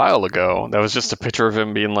a while ago that was just a picture of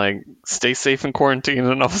him being like, stay safe in quarantine,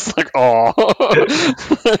 and I was like, oh.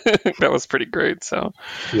 That was pretty great. So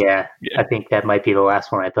yeah, I think that might be the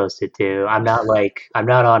last one I posted too. I'm not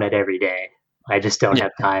on it every day. I just don't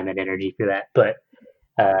have time and energy for that. But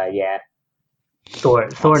yeah, Thor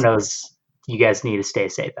knows you guys need to stay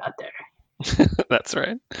safe out there. That's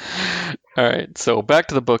right. All right, so back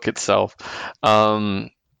to the book itself.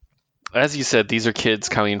 As you said, these are kids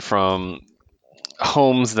coming from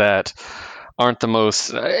homes that aren't the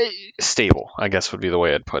most stable, I guess would be the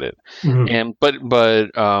way I'd put it. Mhm. And but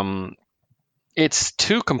it's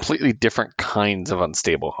two completely different kinds of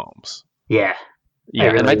unstable homes. Yeah.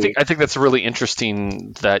 Yeah, and I think that's really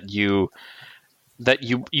interesting that you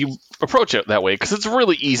approach it that way, because it's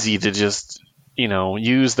really easy to just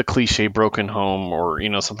use the cliche broken home or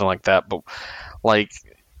something like that, but like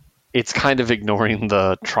it's kind of ignoring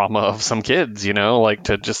the trauma of some kids, like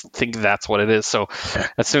to just think that's what it is. So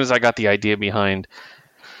as soon as I got the idea behind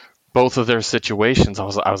both of their situations, I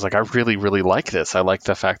was like, I really, really like this. I like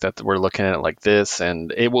the fact that we're looking at it like this,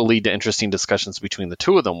 and it will lead to interesting discussions between the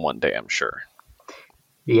two of them one day, I'm sure.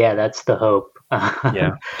 Yeah, that's the hope.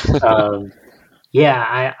 Yeah.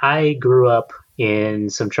 Yeah, I grew up in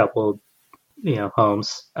some troubled,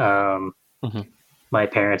 homes. Mhm. My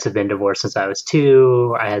parents have been divorced since I was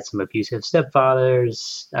 2. I had some abusive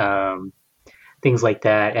stepfathers, things like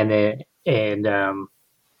that, and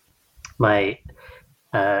my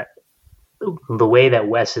the way that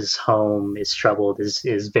Wes's home is troubled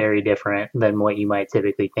is very different than what you might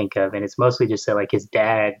typically think of, and it's mostly just that like his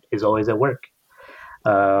dad is always at work,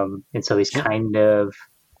 and so he's kind of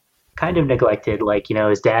neglected. Like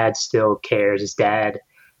his dad still cares. His dad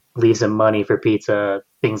leaves him money for pizza,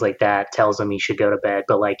 things like that. Tells him he should go to bed,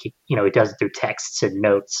 but like he does it through texts and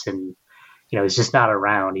notes, and he's just not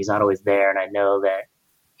around. He's not always there, and I know that.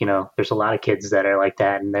 There's a lot of kids that are like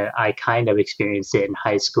that, and I kind of experienced it in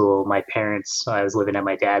high school. My parents, I was living at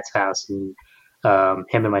my dad's house, and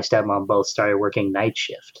him and my stepmom both started working night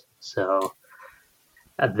shift. So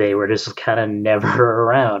they were just kind of never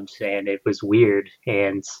around, and it was weird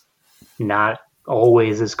and not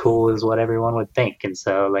always as cool as what everyone would think. And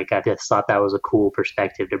so, like, I just thought that was a cool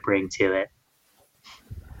perspective to bring to it.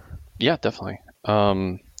 Yeah, definitely.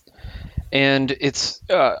 And it's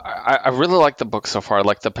I really like the book so far. I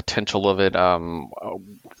like the potential of it.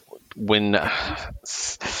 When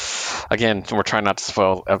again, we're trying not to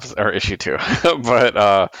spoil our issue 2,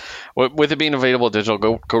 but with it being available digital,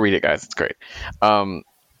 go read it, guys. It's great.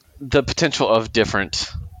 The potential of different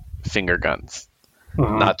finger guns,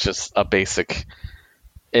 not just a basic.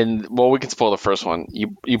 And we can spoil the first one.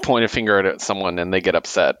 You point a finger at someone and they get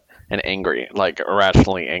upset and angry, like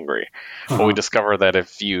irrationally angry. But we discover that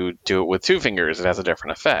if you do it with 2 fingers, it has a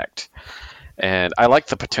different effect. And I like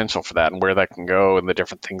the potential for that and where that can go and the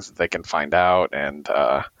different things that they can find out. And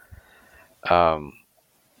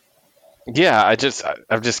yeah,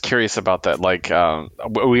 I'm just curious about that. Like,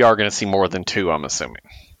 we are going to see more than 2, I'm assuming.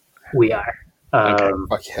 We are.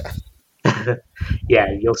 Yeah,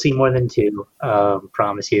 you'll see more than 2.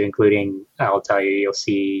 Promise you, including I'll tell you'll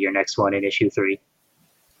see your next one in issue 3.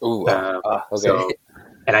 Ooh, okay. So,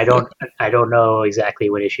 and I don't know exactly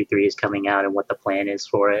when issue 3 is coming out and what the plan is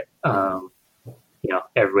for it.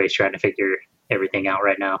 Everybody's trying to figure everything out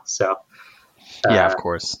right now. So, yeah, of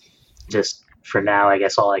course. Just for now, I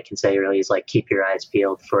guess all I can say really is like keep your eyes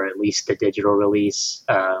peeled for at least the digital release,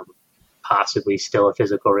 possibly still a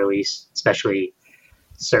physical release, especially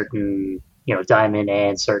certain Diamond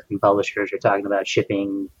and certain publishers are talking about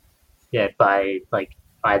shipping it by like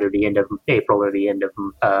either the end of April or the end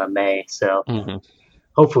of May. So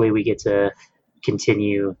hopefully we get to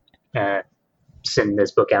continue sending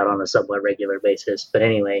this book out on a somewhat regular basis. But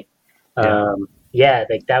anyway,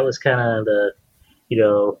 like that was kind of the,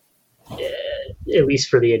 at least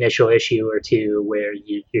for the initial issue or 2, where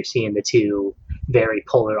you're seeing the 2 very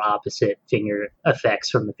polar opposite finger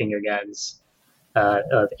effects from the finger guns.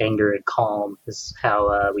 Of anger and calm is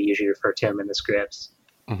how we usually refer to them in the scripts.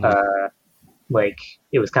 Like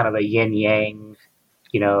it was kind of a yin yang,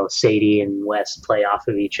 Sadie and Wes play off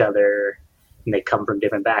of each other, and they come from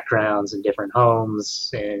different backgrounds and different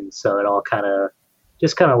homes, and so it all kind of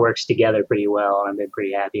works together pretty well. I've been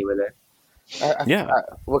pretty happy with it.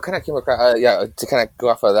 What kind of came across? To kind of go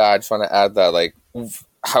off of that, I just want to add that like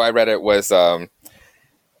how I read it was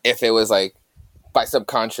if it was like by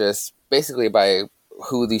subconscious, basically by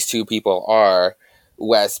who these 2 people are.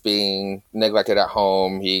 Wes being neglected at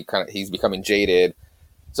home, he's becoming jaded,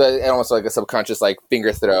 so it almost like a subconscious like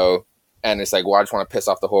finger throw, and it's like, well, I just want to piss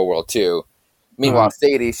off the whole world too. Meanwhile,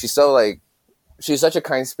 Sadie, she's such a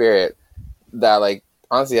kind spirit that like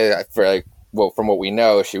honestly, from what we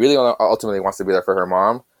know, she really ultimately wants to be there for her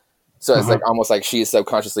mom. So it's like almost like she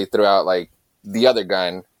subconsciously threw out like the other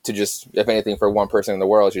gun to just, if anything, for one person in the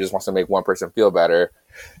world, she just wants to make one person feel better.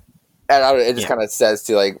 And it just kind of says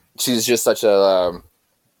to like, she's just such a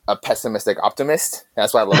pessimistic optimist.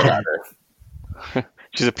 That's what I love about her.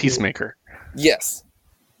 She's a peacemaker. Yes.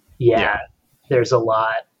 Yeah. There's a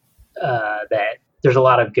lot there's a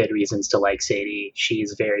lot of good reasons to like Sadie.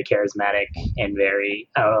 She's very charismatic and very,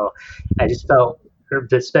 I don't know, I just felt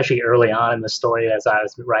especially early on in the story as I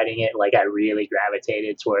was writing it, like I really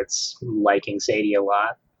gravitated towards liking Sadie a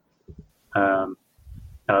lot. I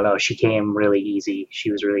don't know, she came really easy.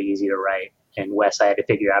 She was really easy to write. And Wes, I had to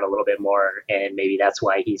figure out a little bit more, and maybe that's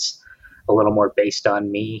why he's a little more based on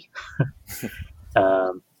me.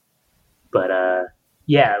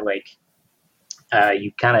 Yeah, like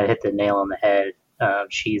you kind of hit the nail on the head.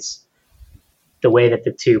 She's the way that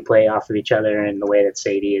the two play off of each other, and the way that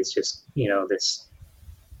Sadie is just, this.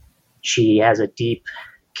 She has a deep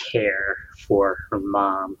care for her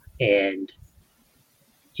mom, and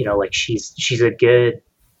like she's a good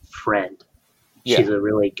friend. Yeah. She's a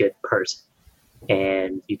really good person,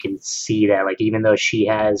 and you can see that, like, even though she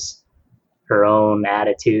has her own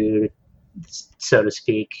attitude, so to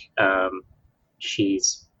speak,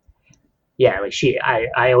 she's like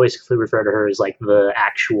I always refer to her as like the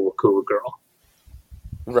actual cool girl.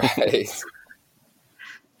 Right.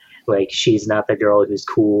 Like, she's not the girl who's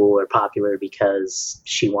cool or popular because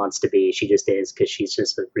she wants to be. She just is because she's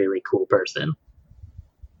just a really cool person.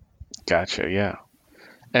 Gotcha, yeah.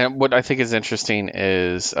 And what I think is interesting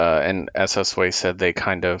is, and as Josue said, they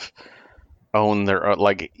kind of own their,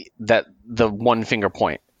 like, that the one finger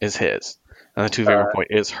point is his, and the two finger point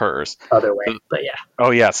is hers. Other way, but yeah.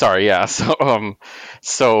 Oh, yeah, sorry, yeah.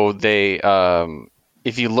 So they,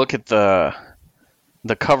 if you look at the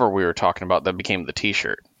cover we were talking about that became the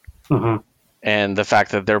T-shirt, mm-hmm. and the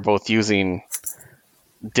fact that they're both using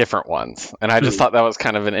different ones, and I just thought that was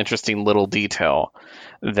kind of an interesting little detail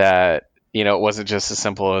that, it wasn't just as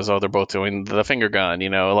simple as, they're both doing the finger gun,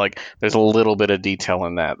 like there's a little bit of detail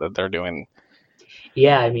in that they're doing.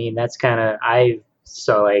 Yeah, I mean, that's kind of,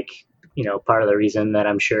 part of the reason that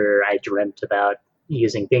I'm sure I dreamt about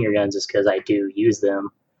using finger guns is because I do use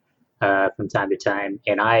them from time to time,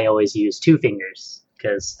 and I always use two fingers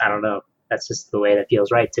because, I don't know, that's just the way that feels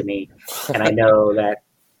right to me. And I know that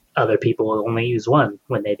other people will only use one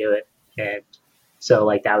when they do it. And so,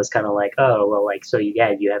 like, that was kind of like, oh, well, like, so you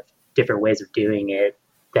have different ways of doing it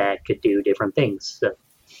that could do different things. So.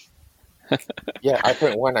 Yeah, I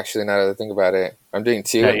put one, actually, now that I think about it. I'm doing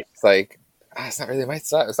two. Right. It's like, it's not really my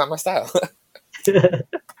style. It's not my style.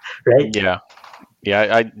 Right? Yeah.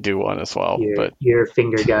 Yeah, I do one as well. But your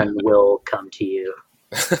finger gun will come to you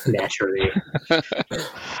naturally.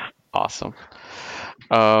 Awesome.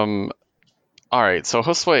 All right, so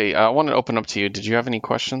Josue, I want to open up to you. Did you have any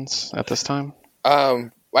questions at this time? I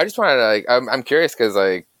just wanted to, like, I'm curious because,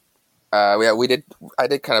 like, I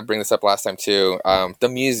did kind of bring this up last time too. The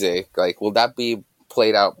music, like, will that be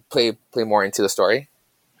play more into the story?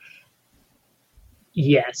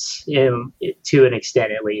 Yes, to an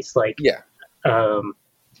extent at least. Like, yeah,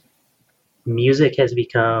 music has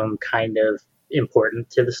become kind of important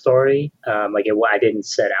to the story. I didn't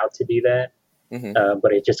set out to do that,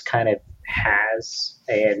 but it just kind of has.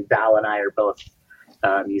 And Val and I are both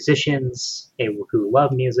musicians who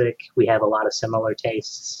love music. We have a lot of similar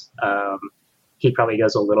tastes. He probably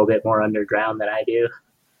goes a little bit more underground than I do.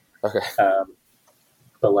 Okay.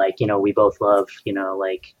 But we both love,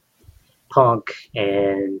 like punk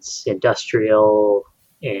and industrial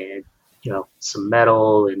and, some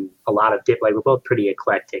metal and a lot of we're both pretty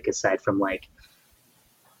eclectic aside from, like,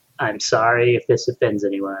 I'm sorry if this offends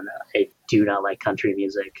anyone. I do not like country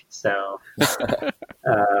music. So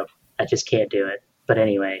I just can't do it. But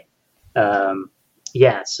anyway,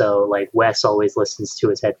 so like Wes always listens to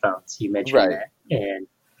his headphones. You mentioned that. And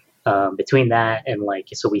between that and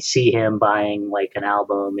so we see him buying like an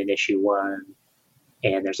album in issue 1,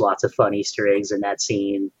 and there's lots of fun Easter eggs in that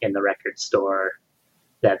scene in the record store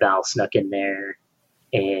that Val snuck in there.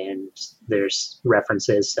 And there's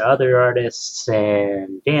references to other artists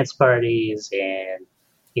and dance parties, and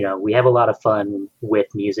we have a lot of fun with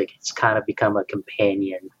music. It's kind of become a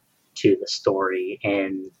companion to the story,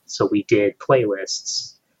 and so we did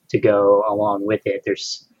playlists to go along with it.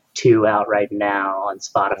 There's 2 out right now on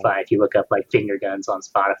Spotify. If you look up like finger guns on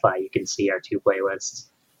Spotify, you can see our 2 playlists.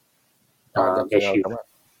 The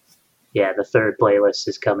 3rd playlist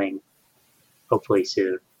is coming hopefully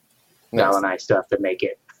soon. Nice. Val and I still have to make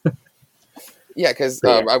it. Yeah, because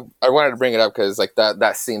I wanted to bring it up because like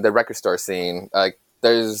that scene, the record store scene, like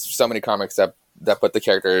there's so many comics that put the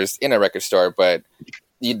characters in a record store, but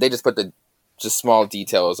they just put the just small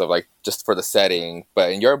details of like just for the setting.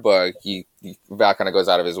 But in your book, Val kind of goes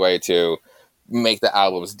out of his way to make the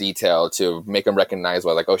albums detailed to make them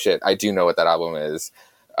recognizable. Like, oh shit, I do know what that album is.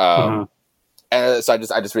 And so I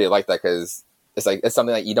just really like that because it's like it's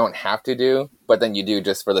something that you don't have to do, but then you do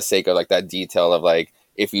just for the sake of like that detail of like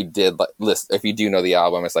if you did if you do know the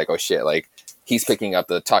album, it's like, oh shit, like he's picking up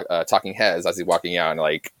the Talking Heads as he's walking out,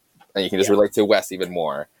 and you can just relate to Wes even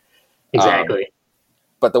more. Exactly.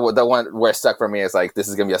 but the one where it stuck for me is like, this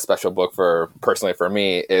is gonna be a special book personally for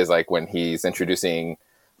me, is like when he's introducing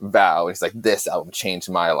Val. He's like, this album changed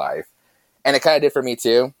my life, and it kind of did for me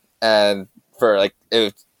too. And for like,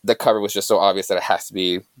 the cover was just so obvious that it has to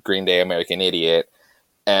be Green Day, American Idiot.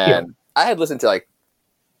 And I had listened to like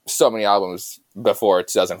so many albums before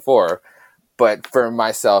 2004, but for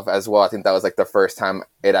myself as well, I think that was like the first time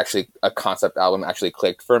a concept album actually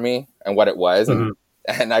clicked for me and what it was. Mm-hmm.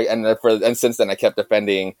 And since then I kept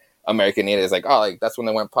defending American Idiot. It's like, oh, like that's when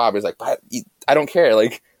they went pop. It's like, but I don't care.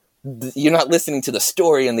 Like, you're not listening to the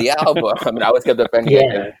story in the album. I mean, I always kept defending it.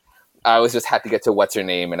 And I was just had to get to What's Her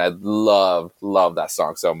Name, and I love that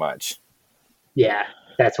song so much. Yeah,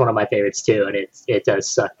 that's one of my favorites too, and it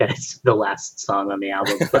does suck that it's the last song on the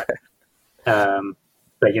album,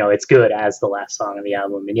 but you know, it's good as the last song on the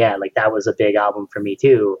album. And yeah, like that was a big album for me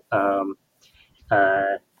too. You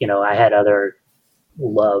know, I had other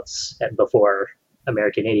loves before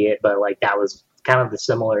American Idiot, but like that was kind of the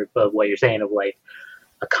similar of what you're saying, of like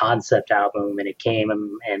a concept album, and it came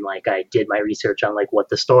and like I did my research on like what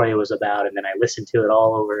the story was about, and then I listened to it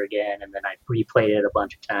all over again, and then I replayed it a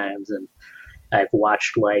bunch of times, and I've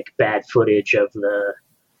watched like bad footage of the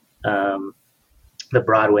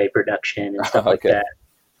Broadway production and stuff like that.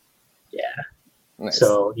 Yeah. Nice.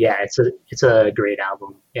 So yeah, it's a great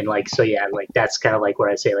album. And like, so yeah, like that's kind of like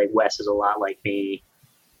where I say like Wes is a lot like me.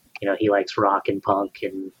 You know, he likes rock and punk,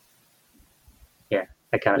 and yeah,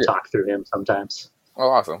 I kind of talk through him sometimes. Oh,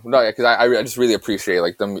 awesome. No, yeah, because I just really appreciate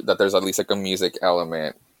like that there's at least like a music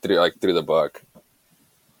element through the book.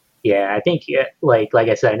 Yeah, I think like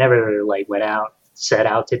I said, I never like set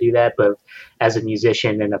out to do that, but as a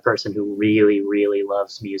musician and a person who really, really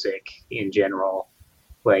loves music in general,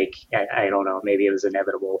 like I don't know, maybe it was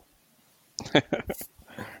inevitable.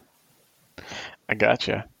 I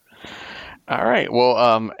gotcha. All right.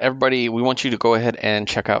 Well, everybody, we want you to go ahead and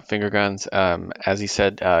check out Finger Guns. As he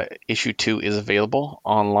said, issue 2 is available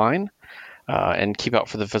online, and keep out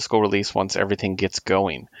for the physical release once everything gets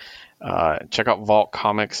going. Check out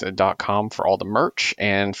vaultcomics.com for all the merch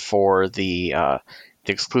and for the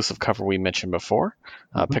exclusive cover we mentioned before.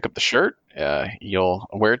 Pick up the shirt. You'll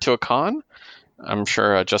wear it to a con. I'm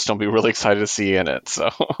sure Justin will be really excited to see you in it. So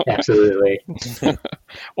absolutely.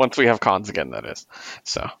 Once we have cons again, that is.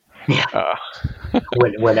 So yeah.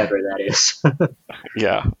 Whenever that is.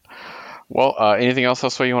 Yeah. Well, anything else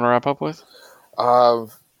elsewhere you want to wrap up with?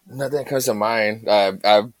 Nothing comes to mind.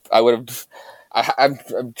 I would have. I'm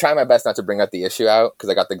trying my best not to bring out the issue out because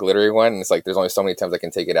I got the glittery one, and it's like there's only so many times I can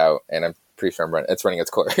take it out, and I'm pretty sure it's running its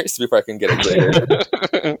course before I can get it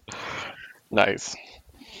glittered. Nice.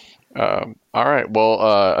 All right.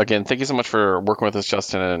 Well, again, thank you so much for working with us,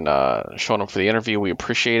 Justin, and showing up for the interview. We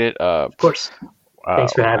appreciate it. Of course.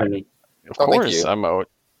 Thanks for having me. Of course.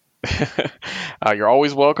 You're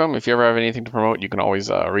always welcome. If you ever have anything to promote, you can always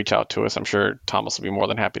reach out to us. I'm sure Thomas will be more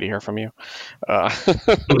than happy to hear from you.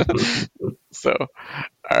 So,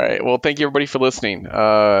 all right. Well, thank you everybody for listening.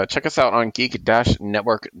 Check us out on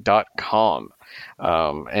geek-network.com.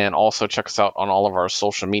 And also check us out on all of our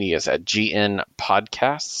social medias at GN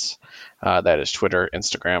Podcasts. That is Twitter,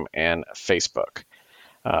 Instagram, and Facebook.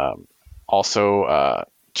 Also,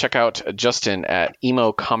 check out Justin at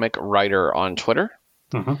Emo Comic Writer on Twitter.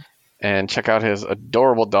 Mm-hmm. And check out his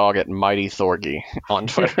adorable dog at Mighty Thorgy on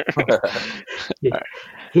Twitter. Right.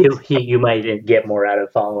 You might get more out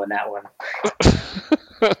of following that one.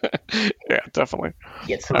 Yeah, definitely.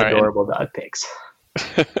 Get some adorable dog pics.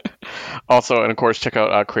 Also, and of course, check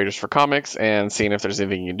out Creators for Comics and seeing if there's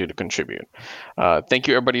anything you can do to contribute. Thank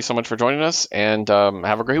you, everybody, so much for joining us, and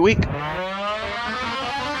have a great week.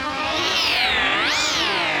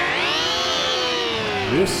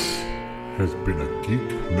 This has been a Geek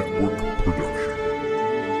Network production.